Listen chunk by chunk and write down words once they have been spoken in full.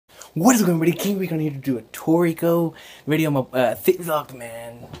What is going on, everybody? King Week on here to do a Toriko video. Look,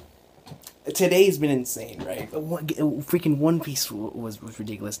 man. Today's been insane, right? Freaking One Piece was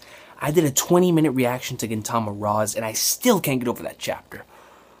ridiculous. I did a 20-minute reaction to Gintama Raws, and I still can't get over that chapter.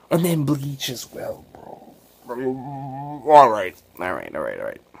 And then Bleach as well, bro. Alright.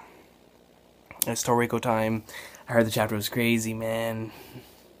 It's Toriko time. I heard the chapter was crazy, man.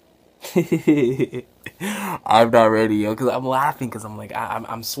 I'm not ready, yo, because I'm laughing because I'm like,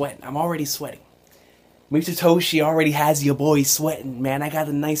 I'm sweating. I'm already sweating. Mitsutoshi already has your boy sweating, man. I got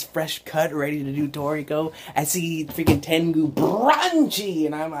a nice fresh cut ready to do Toriko. I see freaking Tengu brunchy,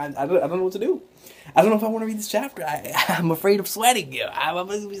 and I don't know what to do. I don't know if I want to read this chapter. I'm afraid of sweating, yo. I'm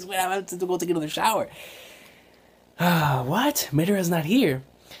going to be sweating. I'm about to go take another shower. What? Midoriya's not here.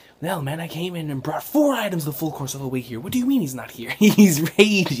 Well, man, I came in and brought 4 items the full course all the way here. What do you mean he's not here? He's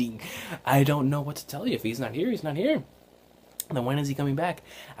raging. I don't know what to tell you. If he's not here, he's not here. Then when is he coming back?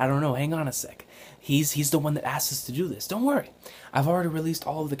 I don't know. Hang on a sec. He's the one that asked us to do this. Don't worry. I've already released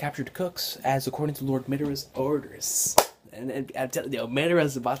all of the captured cooks as according to Lord Midoriya's orders. And I'm telling you,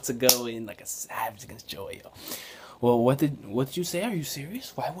 Midoriya's about to go in like a savage against Joey. Well, what did you say? Are you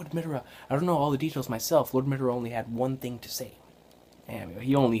serious? Why would Midoriya? I don't know all the details myself. Lord Midoriya only had one thing to say. Damn,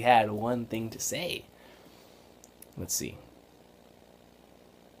 he only had one thing to say. Let's see.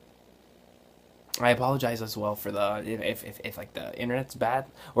 I apologize as well for the if like the internet's bad,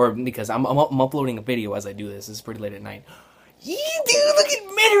 or because I'm uploading a video as I do this. It's pretty late at night. Yeah, dude, look at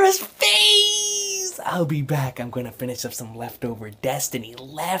Midoriya's face. I'll be back. I'm gonna finish up some leftover Destiny.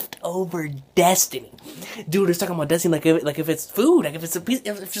 Leftover Destiny, dude. They're talking about Destiny like if it's food, like if it's if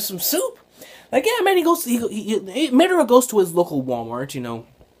it's just some soup. Like, yeah, man, Midoriya goes to his local Walmart, you know,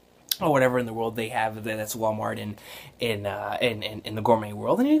 or whatever in the world they have that's Walmart in the gourmet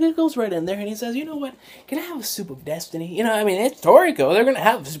world, and he goes right in there and he says, you know what, can I have a soup of destiny? You know, I mean, it's Toriko, they're gonna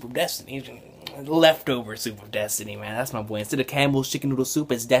have a soup of destiny. Leftover soup of destiny, man. That's my boy. Instead of Campbell's chicken noodle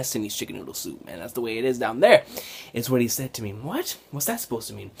soup, it's Destiny's chicken noodle soup, man. That's the way it is down there. It's what he said to me. What? What's that supposed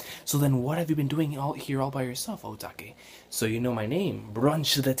to mean? So then what have you been doing here all by yourself, Otake? So you know my name.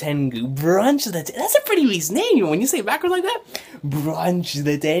 Brunch the Tengu. Brunch the Tengu. That's a pretty nice name. When you say it backwards like that. Brunch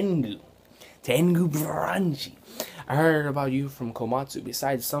the Tengu. Tengu Brunchy. I heard about you from Komatsu.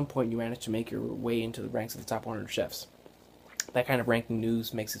 Besides, at some point you managed to make your way into the ranks of the top 100 chefs. That kind of ranking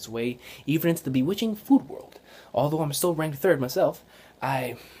news makes its way even into the bewitching food world. Although I'm still ranked 3rd myself,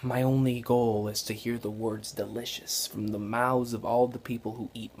 my only goal is to hear the words delicious from the mouths of all the people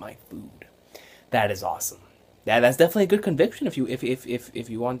who eat my food. That is awesome. That's definitely a good conviction if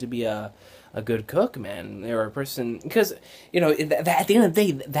you want to be a good cook, man, or a person, because you know at the end of the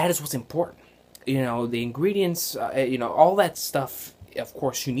day that is what's important. You know, the ingredients, you know, all that stuff. Of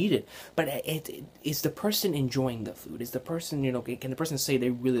course you need it, but it's the person enjoying the food. Is the person, you know, can the person say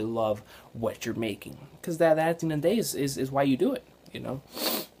they really love what you're making? Because that at the end of the day is why you do it, you know.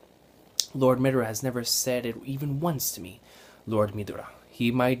 Lord Midoriya has never said it even once to me. Lord Midoriya. He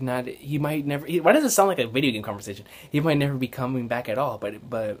might never. Why does it sound like a video game conversation? He might never be coming back at all. But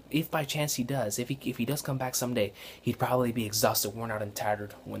if by chance he does, if he does come back someday, he'd probably be exhausted, worn out, and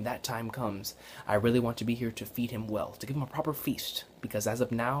tattered. When that time comes, I really want to be here to feed him well, to give him a proper feast. Because as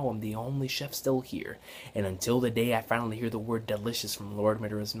of now, I'm the only chef still here. And until the day I finally hear the word delicious from Lord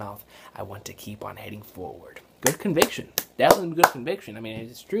Midoriya's mouth, I want to keep on heading forward. Good conviction. Definitely good conviction. I mean,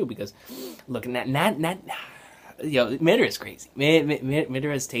 it's true because, look, yo, Midoriya's crazy.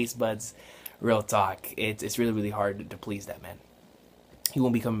 Midoriya's taste buds, real talk. It's really, really hard to please that man. He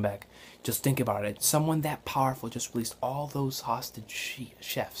won't be coming back. Just think about it. Someone that powerful just released all those hostage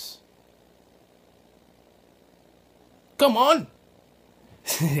chefs. Come on!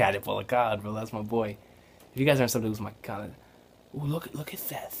 Yeah, I didn't pull a card, bro. That's my boy. If you guys aren't somebody who's my kind of... Ooh, look at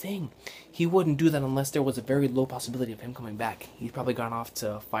that thing. He wouldn't do that unless there was a very low possibility of him coming back. He's probably gone off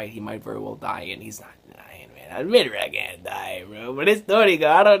to fight. He might very well die, and he's not dying, man. I admit I can't die, bro. But it's Toriko.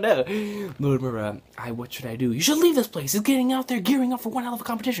 I don't know. Lord Midoriya, what should I do? You should leave this place. He's getting out there, gearing up for one hell of a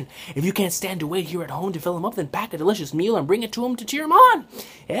competition. If you can't stand to wait here at home to fill him up, then pack a delicious meal and bring it to him to cheer him on.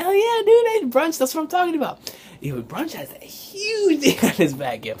 Hell yeah, dude. Brunch, that's what I'm talking about. Yo, Brunch has a huge thing on his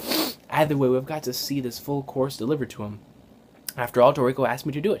back, yo. Either way, we've got to see this full course delivered to him. After all, Toriko asked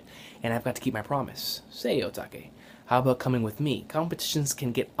me to do it, and I've got to keep my promise. Say, Otake, how about coming with me? Competitions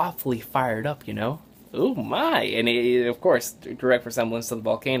can get awfully fired up, you know? Oh my! And of course, direct resemblance to the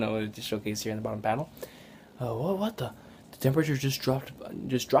volcano, just showcased here in the bottom panel. Oh, what the? The temperature just dropped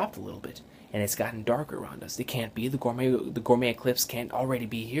a little bit, and it's gotten darker around us. It can't be. The gourmet eclipse can't already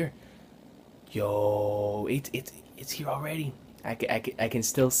be here. Yo, it's here already. I can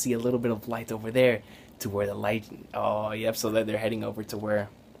still see a little bit of light over there to where the light. Oh, yep. So that they're heading over to where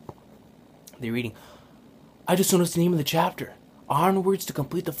They're reading. I just noticed the name of the chapter. Onwards to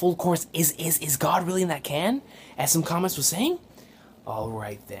complete the full course. Is God really in that can? As some comments was saying?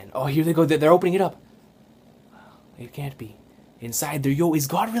 Alright then. Oh, here they go. They're opening it up. It can't be. Inside there, yo, is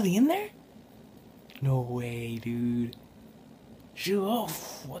God really in there? No way, dude. Oh,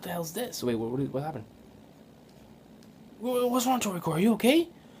 what the hell's this? Wait, what happened? What's wrong, Toriko? Are you okay?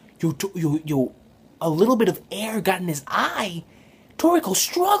 Yo, a little bit of air got in his eye. Toriko's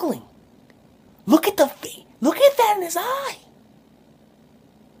struggling. Look at look at that in his eye.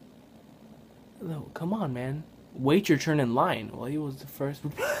 No, come on, man. Wait your turn in line. Well, he was the first.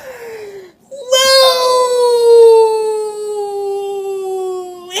 Whoa!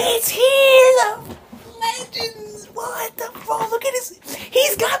 It's here, the legends. What the fuck? Look at his.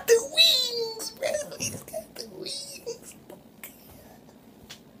 He's got the wings, bro. He's got the wings.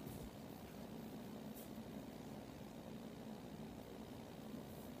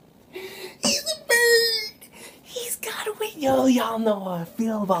 He's a bird. He's got a wing. Yo, y'all know how I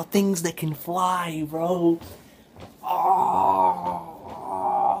feel about things that can fly, bro. Oh.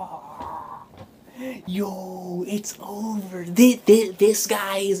 Yo, it's over. This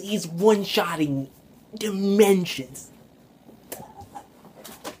guy he's one-shotting dimensions.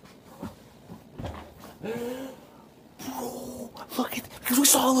 Bro, look at, because we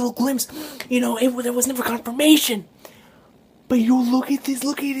saw a little glimpse. You know, there was never confirmation. But yo, look at this.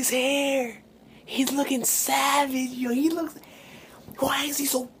 Look at his hair. He's looking savage. Yo, he looks. Why is he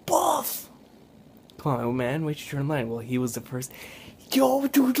so buff? Come on, man. Wait your turn in line. Well, he was the first. Yo,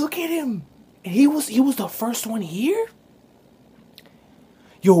 dude, look at him. He was the first one here.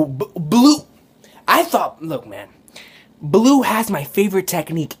 Yo, Blue. I thought. Look, man. Blue has my favorite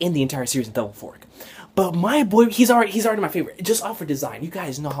technique in the entire series of Double Fork. But my boy, he's already my favorite. Just off for design. You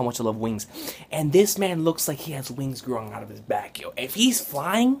guys know how much I love wings. And this man looks like he has wings growing out of his back, yo. If he's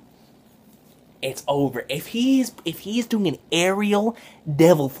flying, it's over. If he's doing an aerial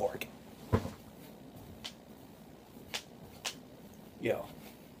Devil Fork. Yo.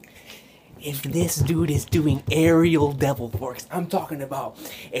 If this dude is doing aerial Devil Forks, I'm talking about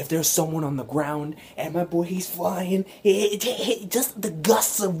if there's someone on the ground and my boy, he's flying, just the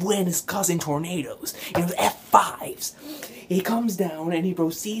gusts of wind is causing tornadoes. You know, F5s. He comes down and he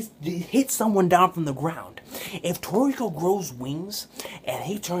proceeds to hit someone down from the ground. If Toriko grows wings and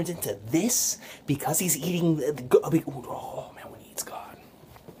he turns into this because he's eating oh man, when he eats God.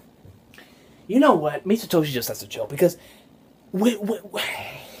 You know what? Mitsutoshi just has to chill because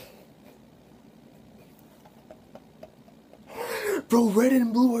bro, Red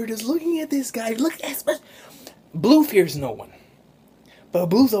and Blue are just looking at this guy. Look, Blue fears no one. But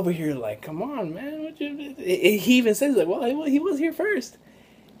Blue's over here like, come on, man. He even says like, well, he was here first.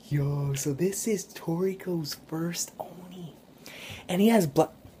 Yo, so this is Toriko's first Oni. And he has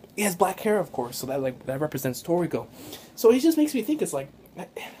black hair, of course, so that represents Toriko. So it just makes me think it's like,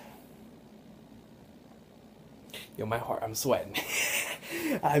 yo, my heart, I'm sweating.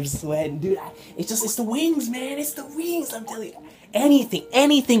 I'm sweating, dude. It's the wings, man. It's the wings, I'm telling you.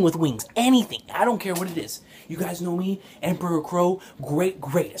 Anything with wings. Anything. I don't care what it is. You guys know me. Emperor Crow,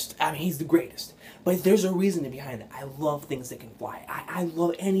 greatest. I mean, he's the greatest. But there's a reason behind it. I love things that can fly. I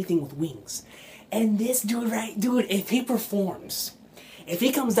love anything with wings. And this dude, right? Dude, if he performs, if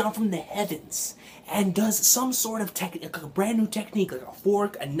he comes down from the heavens and does some sort of technique, a brand new technique, like a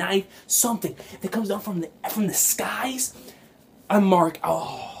fork, a knife, something that comes down from the skies, I'm Mark.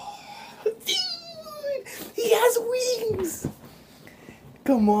 Oh, dude, he has wings.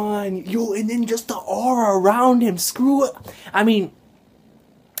 Come on, yo, and then just the aura around him. Screw it. I mean,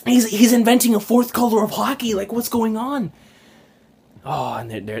 he's inventing a fourth color of hockey. Like, what's going on? Oh, and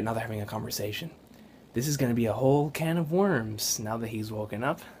they're having a conversation. This is gonna be a whole can of worms now that he's woken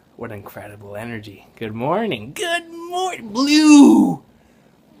up. What incredible energy. Good morning. Good morning, Blue.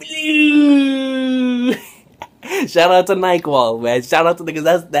 Shout out to Nyquil, man. Shout out to because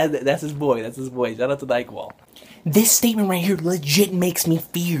that's his boy. That's his boy. Shout out to Nyquil. This statement right here legit makes me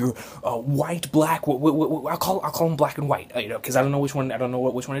fear white, black. I'll call him black and white. You know, because I don't know which one. I don't know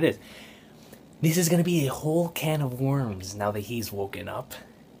which one it is. This is gonna be a whole can of worms now that he's woken up.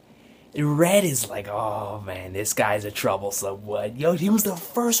 Red is like, oh man, this guy's a troublesome one. Yo, he was the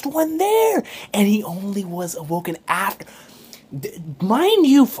first one there, and he only was awoken after. Mind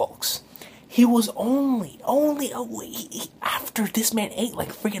you, folks. He was only after this man ate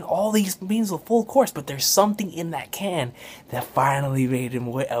like freaking all these meals of full course, but there's something in that can that finally made him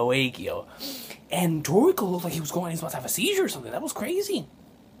awake, yo. And Toriko looked like he was about to have a seizure or something. That was crazy.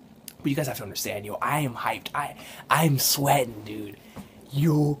 But you guys have to understand, yo, I am hyped. I'm sweating, dude.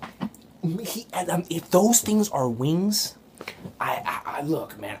 Yo, if those things are wings, I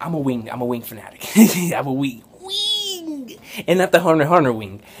look, man. I'm a wing fanatic. I'm a wing, and not the Hunter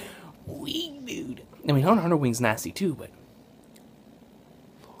wing, dude. I mean, Hunter wing's nasty too, but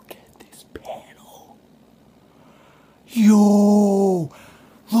look at this panel. Yo,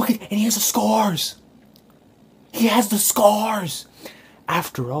 look at, and he has the scars. He has the scars.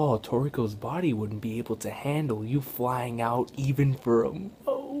 After all, Toriko's body wouldn't be able to handle you flying out even for a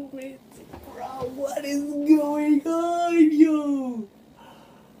moment. Bro, what is going on, yo?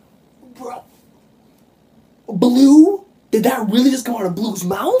 Bro. Blue? Did that really just come out of Blue's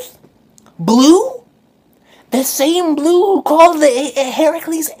mouth? Blue? The same Blue who called the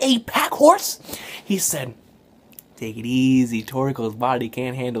Heracles a pack horse? He said, take it easy, Toriko's body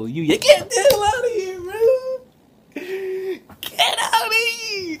can't handle you. You get the hell out of here, bro. Get out of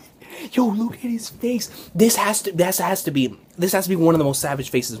here! Yo, look at his face. This has to be one of the most savage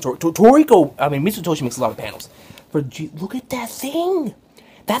faces of Toriko. I mean, Mitsutoshi makes a lot of panels, but look at that thing.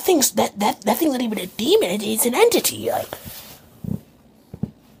 That thing's not even a demon. It's an entity. Like,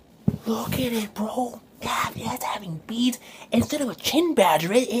 look at it, bro. God, it's having beads instead of a chin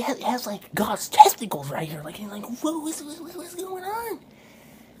badger. It has like God's testicles right here. Like, whoa, what's going on?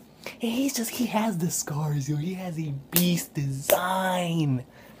 And he has the scars, yo. He has a beast design.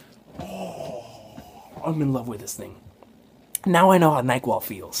 Oh, I'm in love with this thing. Now I know how Nightwall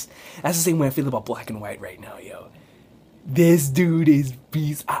feels. That's the same way I feel about Black and White right now, yo. This dude is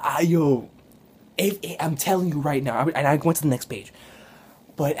beast. Yo, I'm telling you right now, and I went to the next page,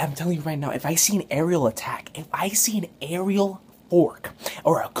 but I'm telling you right now, if I see an aerial attack, if I see an aerial fork,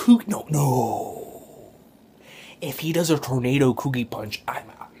 or a no. If he does a tornado Kugi punch,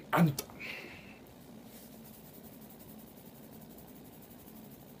 I'm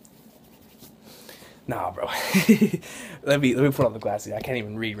nah, bro. let me put on the glasses. I can't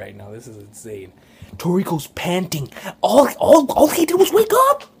even read right now. This is insane. Toriko's panting. All he did was wake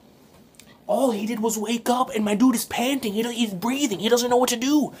up. All he did was wake up, and my dude is panting. He's breathing. He doesn't know what to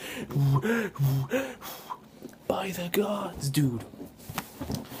do. By the gods, dude.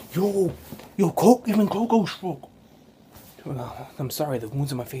 Yo, even Coco spoke. I'm sorry, the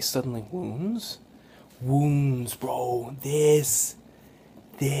wounds on my face suddenly... Wounds, bro. This.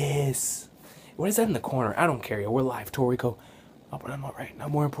 What is that in the corner? I don't care, yo. We're live, Toriko. Oh, but I'm alright. Now,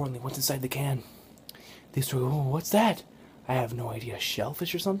 more importantly, what's inside the can? What's that? I have no idea.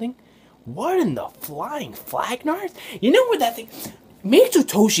 Shellfish or something? What in the flying flagnard? You know what that thing...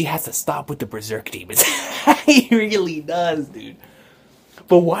 Mitsutoshi has to stop with the berserk demons. He really does, dude.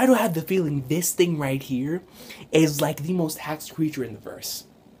 But why do I have the feeling this thing right here is like the most hacked creature in the verse?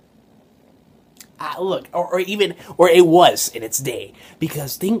 Look, or it was in its day,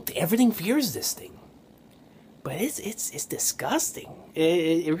 because everything fears this thing. But it's disgusting.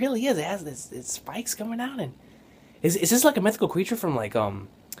 It really is. It has its spikes coming out, and is this like a mythical creature from like some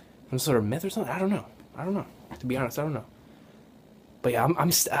sort of myth or something? I don't know. To be honest, I don't know. But yeah,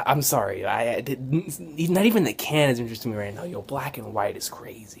 I'm sorry. Not even the can is interesting me right now. Yo, Black and White is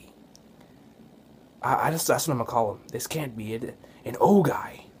crazy. That's what I'm gonna call him. This can't be it. An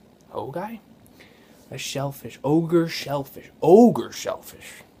Ogai. Ogai? A shellfish. Ogre shellfish.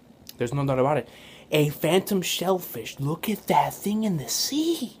 There's no doubt about it. A phantom shellfish. Look at that thing in the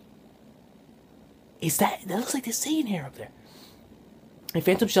sea. That looks like the sea in here up there. A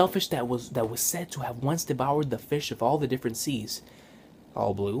phantom shellfish that was said to have once devoured the fish of all the different seas.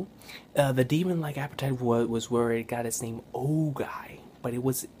 All blue. The demon-like appetite was where it got its name Ogai, but it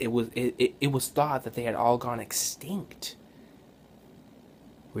was thought that they had all gone extinct.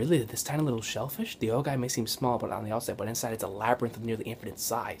 Really, this tiny little shellfish? The Ogai may seem small, but on the outside, but inside it's a labyrinth of nearly infinite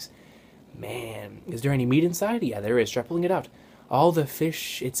size. Man, is there any meat inside? Yeah, there is. Try pulling it out. All the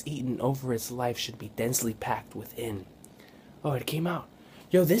fish it's eaten over its life should be densely packed within. Oh, it came out.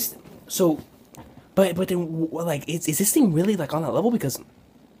 Yo, this so. But then, like, is this thing really, like, on that level? Because,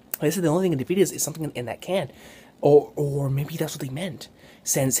 like I said, the only thing to defeat is something in that can. Or maybe that's what they meant.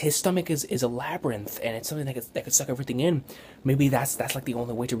 Since his stomach is a labyrinth, and it's something that could suck everything in, maybe that's like the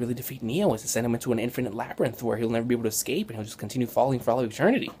only way to really defeat Neo, is to send him into an infinite labyrinth where he'll never be able to escape, and he'll just continue falling for all of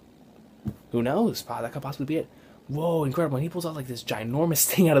eternity. Who knows? That could possibly be it. Whoa, incredible. And he pulls out, like, this ginormous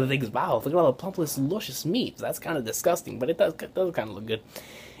thing out of the thing's mouth. Look at all the plumpless, luscious meat. That's kind of disgusting, but it does kind of look good.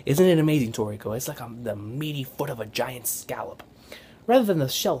 Isn't it amazing, Toriko? It's like the meaty foot of a giant scallop. Rather than the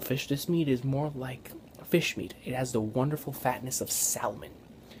shellfish, this meat is more like fish meat. It has the wonderful fatness of salmon.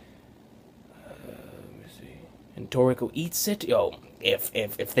 Let me see. And Toriko eats it. Yo, if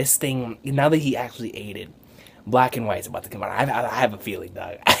this thing, now that he actually ate it, Black and White's about to come out. I have a feeling,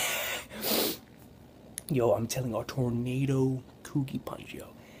 dog. Yo, I'm telling you, a tornado Kugi punch, yo.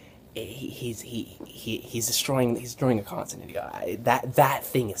 he's destroying a continent. That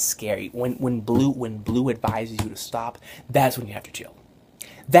thing is scary. When blue advises you to stop, that's when you have to chill.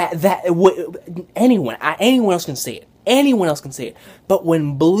 Anyone else can say it. Anyone else can say it. But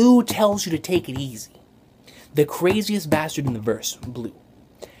when blue tells you to take it easy, the craziest bastard in the verse, blue.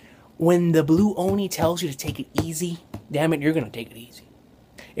 When the blue Oni tells you to take it easy, damn it, you're gonna take it easy,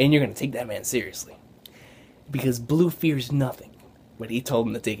 and you're gonna take that man seriously, because blue fears nothing. But he told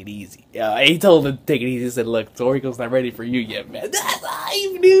him to take it easy. He told him to take it easy. He said, look, Toriko's not ready for you yet, man. That's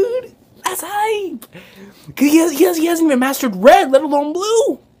hype, dude. That's hype. Because he hasn't even mastered red, let alone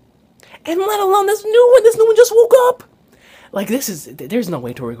blue. And let alone this new one. This new one just woke up. Like, there's no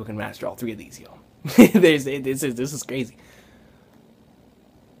way Toriko can master all three of these, yo. This is crazy.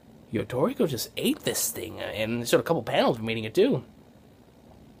 Yo, Toriko just ate this thing. And showed a couple panels from eating it, too.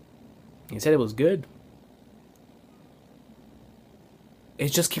 He said it was good.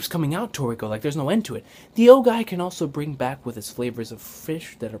 It just keeps coming out, Toriko, like there's no end to it. The Ogai can also bring back with its flavors of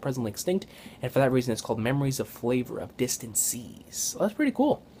fish that are presently extinct, and for that reason it's called Memories of Flavor of Distant Seas. So that's pretty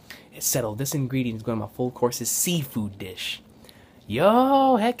cool. It's settled. This ingredient is going to my full course's seafood dish.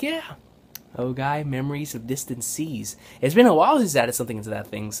 Yo, heck yeah. Ogai, Memories of Distant Seas. It's been a while since I added something into that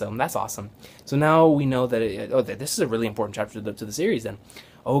thing, so that's awesome. So now we know that, this is a really important chapter to the series then.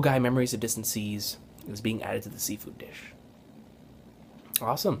 Ogai, Memories of Distant Seas is being added to the seafood dish.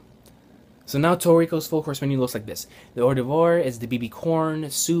 Awesome. So now Toriko's full course menu looks like this. The hors d'oeuvre is the BB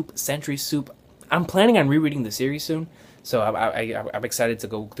corn soup, century soup. I'm planning on rereading the series soon, so I'm excited to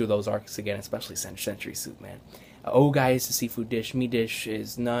go through those arcs again, especially century soup, man. Ogai is the seafood dish. Meat dish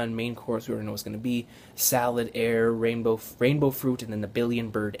is none. Main course, we already know what's going to be. Salad, air, rainbow fruit, and then the billion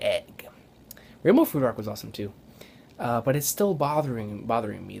bird egg. Rainbow fruit arc was awesome too. But it's still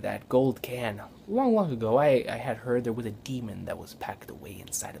bothering me that gold can. Long ago, I had heard there was a demon that was packed away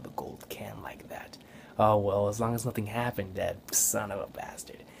inside of a gold can like that. Oh well, as long as nothing happened, that son of a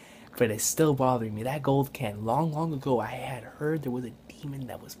bastard. But it's still bothering me. That gold can, long ago, I had heard there was a demon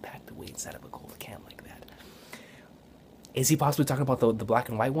that was packed away inside of a gold can like that. Is he possibly talking about the black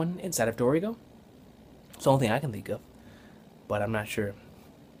and white one inside of Toriko? It's the only thing I can think of. But I'm not sure.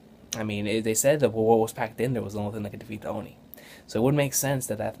 I mean, they said that what was packed in there was the only thing that could defeat the Oni. So it would make sense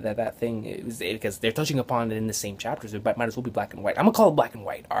that thing, because they're touching upon it in the same chapters, it might as well be black and white. I'm going to call it black and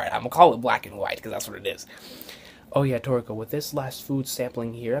white. Alright, I'm going to call it black and white, because that's what it is. Oh yeah, Toriko, with this last food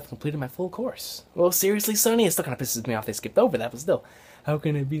sampling here, I've completed my full course. Well, seriously, Sonny, it still kind of pisses me off they skipped over that, but still. How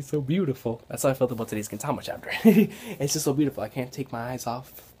can it be so beautiful? That's how I felt about today's Gintama chapter. It's just so beautiful, I can't take my eyes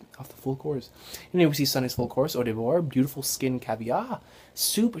off the full course. And here we see Sunny's full course, hors d'oeuvre, beautiful skin caviar,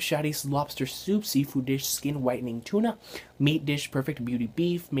 soup, shadi lobster soup, seafood dish, skin whitening tuna, meat dish, perfect beauty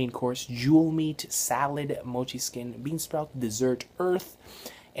beef, main course, jewel meat, salad, mochi skin, bean sprout, dessert, earth,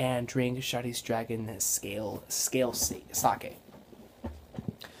 and drink, shadi's dragon scale sake.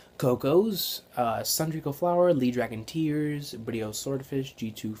 Coco's, Sundrico flour, Lee Dragon Tears, Brio Swordfish,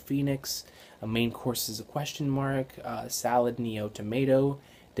 G2 Phoenix, a main course is a question mark, salad Neo Tomato,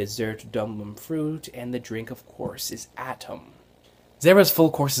 dessert Dum Fruit, and the drink, of course, is Atom. Zera's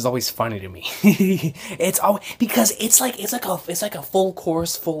full course is always funny to me. It's always because it's like a full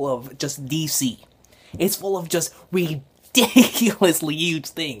course full of just DC. It's full of just ridiculously huge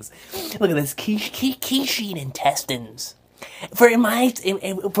things. Look at this Kishin intestines. From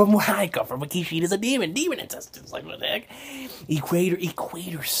where I come from, a Kishin is a demon intestines. Like what the heck?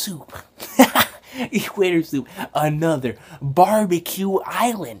 Equator soup. Equator soup. Another barbecue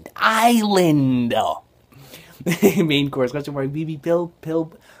island. Main course, question mark, BB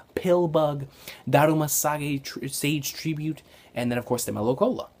pill bug, Daruma sage tribute, and then of course the mellow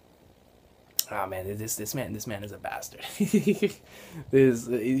cola. Oh man, this man is a bastard.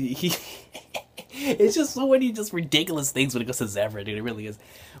 It's just so many just ridiculous things when it goes to zebra, dude. It really is.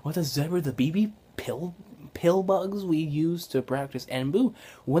 What the zebra? The BB pill bugs we use to practice Enbu.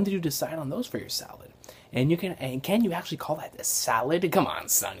 When did you decide on those for your salad? And can you actually call that a salad? Come on,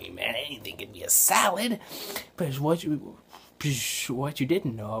 Sonny, man. Anything can be a salad. But what you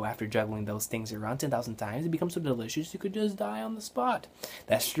didn't know, after juggling those things around 10,000 times, it becomes so delicious you could just die on the spot.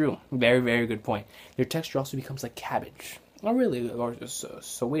 That's true. Very, very good point. Their texture also becomes like cabbage. Oh, really?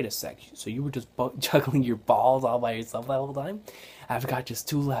 So wait a sec. So you were just juggling your balls all by yourself that whole time? I've got just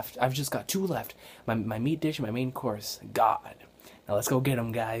two left. I've just got two left. My meat dish and my main course. God. Now let's go get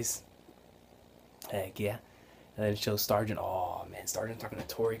them, guys. Heck yeah. And then it shows Stargent. Oh, man. Stargent talking to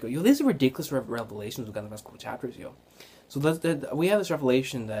Toriko. Yo, these are ridiculous revelations we got in the last couple chapters, yo. So we have this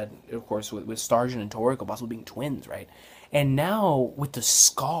revelation that, of course, with Stargent and Toriko possibly being twins, right? And now, with the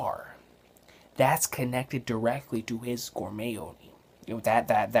scar, that's connected directly to his gourmet Oni. You know,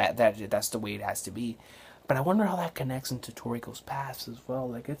 that's the way it has to be. But I wonder how that connects into Toriko's past as well.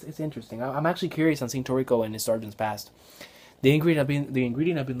 Like it's interesting. I'm actually curious on seeing Toriko and his sergeant's past. The ingredient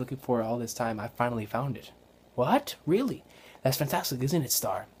I've been looking for all this time, I finally found it. What? Really? That's fantastic, isn't it,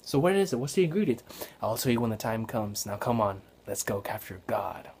 Star? So what is it? What's the ingredient? I'll tell you when the time comes. Now come on, let's go capture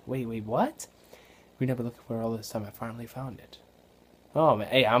God. Wait, what? We've been looking for all this time. I finally found it. Oh man,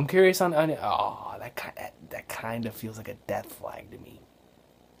 hey, I'm curious on oh, that kind of feels like a death flag to me.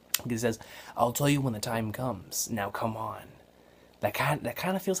 It says, "I'll tell you when the time comes. Now come on." That kind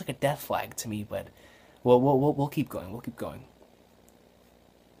of feels like a death flag to me, but we'll keep going. We'll keep going.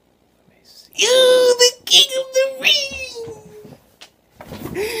 Let me see. Ooh, the King of the Ring!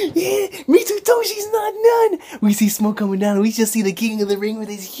 Yeah, Mitsutoshi's not none. We see smoke coming down, and we just see the King of the Ring with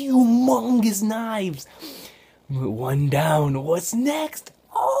his humongous knives. One down. What's next?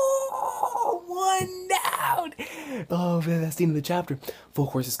 Oh, one down. Oh man, that's the end of the chapter. Full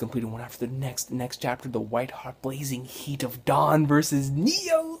course is completed one after the next. Next chapter, the white hot blazing heat of dawn versus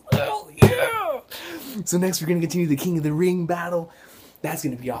Neo. Oh yeah. So next we're gonna continue the King of the Ring battle. That's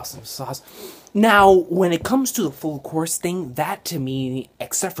gonna be awesome sauce. Now, when it comes to the full course thing, that to me,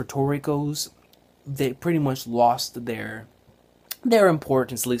 except for Toriko's, they pretty much lost their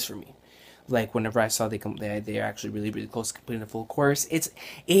importance, at least for me. Like whenever I saw they're actually really close to completing the full course, it's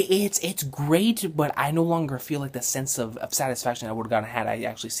great, but I no longer feel like the sense of satisfaction I would have gotten had I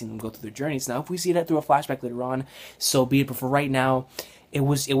actually seen them go through their journeys. Now, if we see that through a flashback later on, so be it. But for right now, it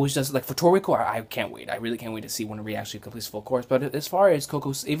was just like for Toriko, I can't wait. I really can't wait to see when we actually complete full course. But as far as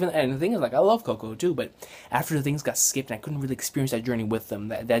Coco's, and the thing is, like, I love Coco too, but after the things got skipped and I couldn't really experience that journey with them,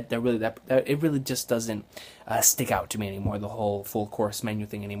 that it really just doesn't stick out to me anymore. The whole full course menu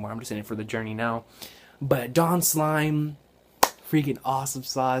thing anymore. I'm just in it for the journey now. But Dawn Slime, freaking awesome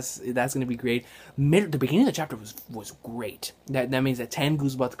sauce. That's gonna be great. The beginning of the chapter was great. That means that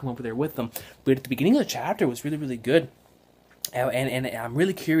Tengu's about to come over there with them. But at the beginning of the chapter was really good. And I'm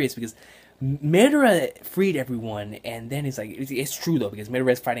really curious because Midora freed everyone, and then it's like it's true though, because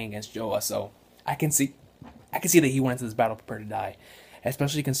Midora is fighting against Joa, so I can see that he went into this battle prepared to die,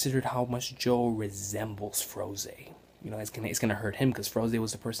 especially considered how much Joe resembles Froze. You know, it's gonna hurt him because Froze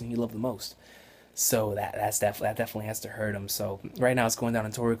was the person he loved the most. So that definitely has to hurt him. So right now it's going down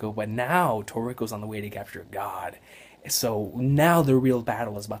on Toriko, but now Toriko's on the way to capture God. So now the real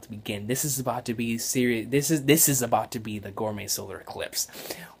battle is about to begin. This is about to be serious. This is about to be the Gourmet Solar Eclipse.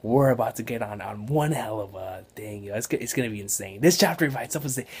 We're about to get on one hell of a thing. It's gonna be insane. This chapter by itself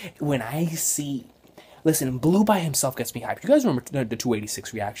is when I see. Listen, Blue by himself gets me hyped. You guys remember the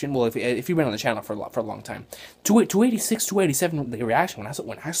 286 reaction? Well, if you've been on the channel for a long time, 286, 287 the reaction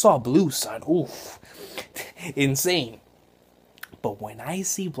when I saw Blue, son, oof, insane. But when I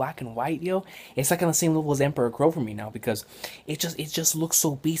see Black and White, yo, it's like on the same level as Emperor Crow for me now, because it just looks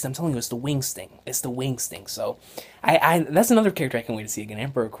so beast. I'm telling you, it's the wings thing. It's the wings thing. So that's another character I can't wait to see again,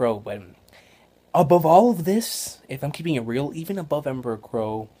 Emperor Crow. But above all of this, if I'm keeping it real, even above Emperor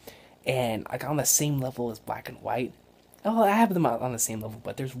Crow, and like on the same level as Black and White, oh, I have them on the same level.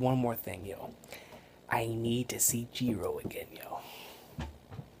 But there's one more thing, yo. I need to see Jiro again, yo.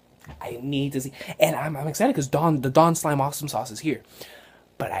 I need to see, and I'm excited because the Dawn Slime Awesome Sauce is here,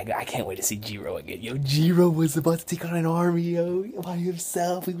 but I can't wait to see Jiro again. Yo, Jiro was about to take on an army, yo, by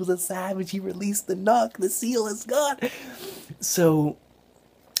himself. He was a savage. He released the knock. The seal is gone. So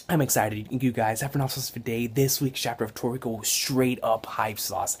I'm excited, you guys. After enough sauce for today, this week's chapter of Toriko was straight up hype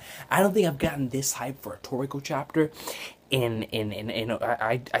sauce. I don't think I've gotten this hype for a Toriko chapter in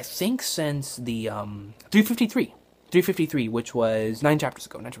I think since the 353, which was 9 chapters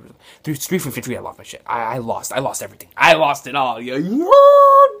ago. 353, I lost my shit. I lost everything. I lost it all. Yo,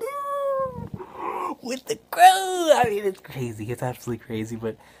 with the crow. I mean, it's crazy. It's absolutely crazy.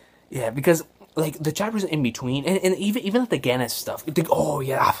 But yeah, because like the chapters in between, and even like the Ganis stuff. Oh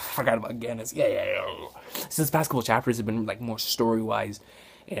yeah, I forgot about Ganis. Yeah. So this past couple chapters have been like more story wise,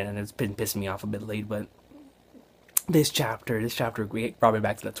 and it's been pissing me off a bit late, but. This chapter brought me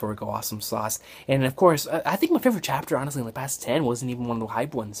back to the Toriko Awesome Sauce. And of course, I think my favorite chapter, honestly, in the past 10 wasn't even one of the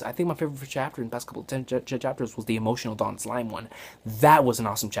hype ones. I think my favorite chapter in the past couple 10 chapters was the emotional Dawn Slime one. That was an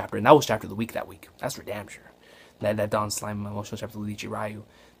awesome chapter, and that was chapter of the week that week. That's for damn sure. That Dawn Slime emotional chapter with Ichirayu.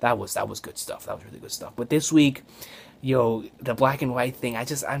 That was good stuff. That was really good stuff. But this week, yo, the Black and White thing,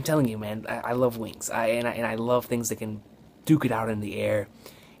 I'm telling you, man, I love wings. And I love things that can duke it out in the air.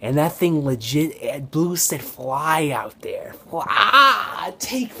 And that thing legit, Blue said fly out there. Fly,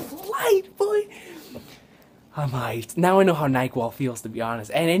 take flight, boy. I'm hyped. Now I know how Nightwall feels, to be honest.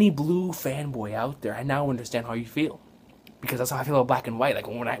 And any Blue fanboy out there, I now understand how you feel. because that's how I feel about black and white. Like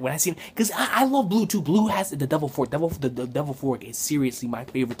when I see, because I love blue too. Blue has the devil fork. The devil fork is seriously my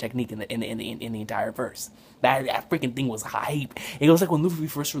favorite technique in the entire verse. That freaking thing was hype. It was like when Luffy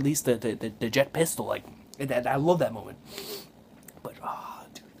first released the jet pistol. Like I love that moment. But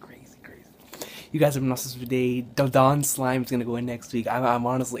dude, crazy. You guys have been awesome today. The Dawn Slime is gonna go in next week. I'm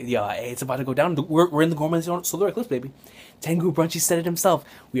honestly, yeah, it's about to go down. We're in the gourmet solar eclipse, baby. Tengu Brunchy said it himself.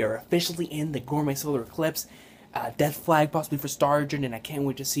 We are officially in the gourmet solar eclipse. Death Flag possibly for Stargent, and I can't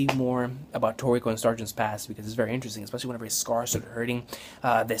wait to see more about Toriko and Stargent's past, because it's very interesting, especially whenever his scars started hurting.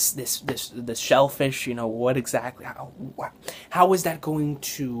 This shellfish, you know, what exactly, how is that going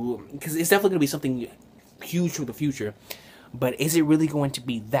to, because it's definitely going to be something huge for the future, but is it really going to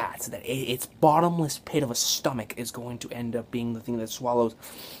be that its bottomless pit of a stomach is going to end up being the thing that swallows,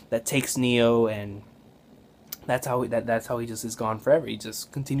 that takes Neo, and that's how he just is gone forever. He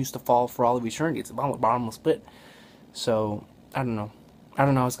just continues to fall for all of eternity. It's a bottomless pit. So I don't know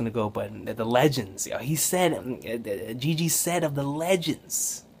how it's gonna go, but the legends. You know, he said, Gigi said of the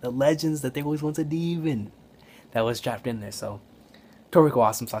legends that there was once a demon that was trapped in there. So Toriko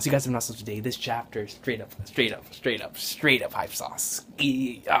awesome sauce. You guys have been awesome today. This chapter straight up hype sauce.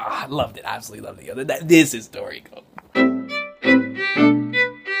 I loved it. Absolutely loved it. This is Toriko.